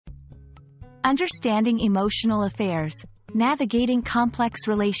Understanding Emotional Affairs, Navigating Complex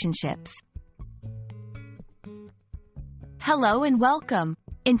Relationships. Hello and welcome.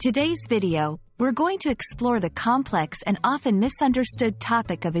 In today's video, we're going to explore the complex and often misunderstood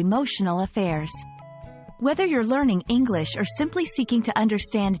topic of emotional affairs. Whether you're learning English or simply seeking to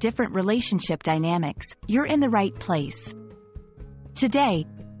understand different relationship dynamics, you're in the right place. Today,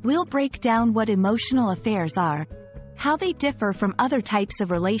 we'll break down what emotional affairs are, how they differ from other types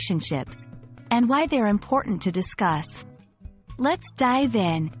of relationships, and why they're important to discuss. Let's dive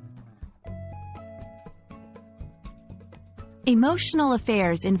in. Emotional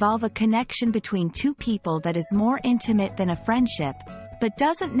affairs involve a connection between two people that is more intimate than a friendship, but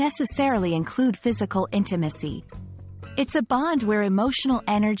doesn't necessarily include physical intimacy. It's a bond where emotional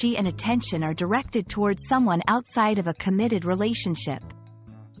energy and attention are directed towards someone outside of a committed relationship.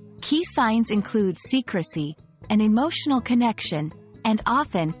 Key signs include secrecy, an emotional connection, and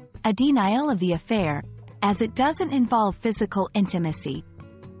often, a denial of the affair, as it doesn't involve physical intimacy.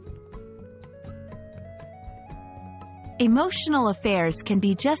 Emotional affairs can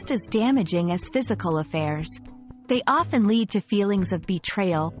be just as damaging as physical affairs. They often lead to feelings of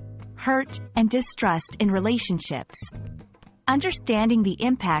betrayal, hurt, and distrust in relationships. Understanding the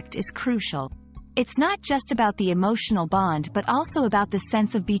impact is crucial. It's not just about the emotional bond but also about the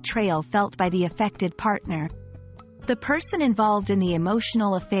sense of betrayal felt by the affected partner. The person involved in the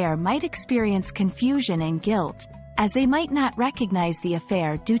emotional affair might experience confusion and guilt, as they might not recognize the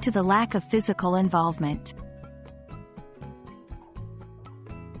affair due to the lack of physical involvement.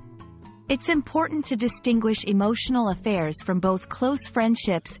 It's important to distinguish emotional affairs from both close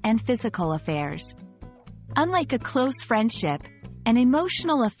friendships and physical affairs. Unlike a close friendship, an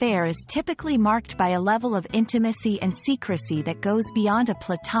emotional affair is typically marked by a level of intimacy and secrecy that goes beyond a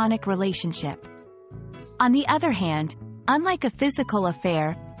platonic relationship. On the other hand, unlike a physical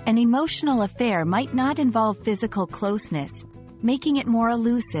affair, an emotional affair might not involve physical closeness, making it more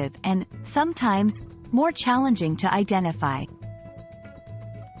elusive and, sometimes, more challenging to identify.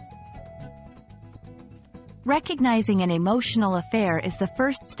 Recognizing an emotional affair is the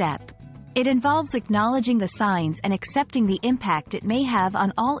first step. It involves acknowledging the signs and accepting the impact it may have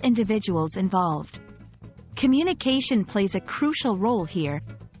on all individuals involved. Communication plays a crucial role here.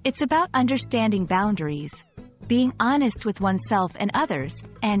 It's about understanding boundaries, being honest with oneself and others,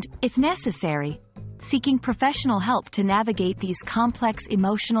 and, if necessary, seeking professional help to navigate these complex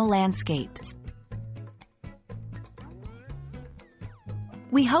emotional landscapes.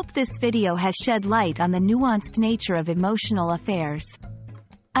 We hope this video has shed light on the nuanced nature of emotional affairs.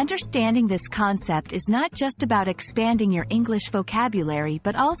 Understanding this concept is not just about expanding your English vocabulary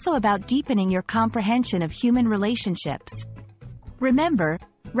but also about deepening your comprehension of human relationships. Remember,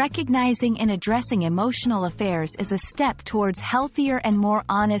 recognizing and addressing emotional affairs is a step towards healthier and more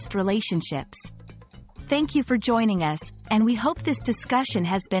honest relationships. Thank you for joining us, and we hope this discussion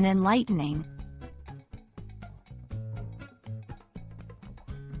has been enlightening.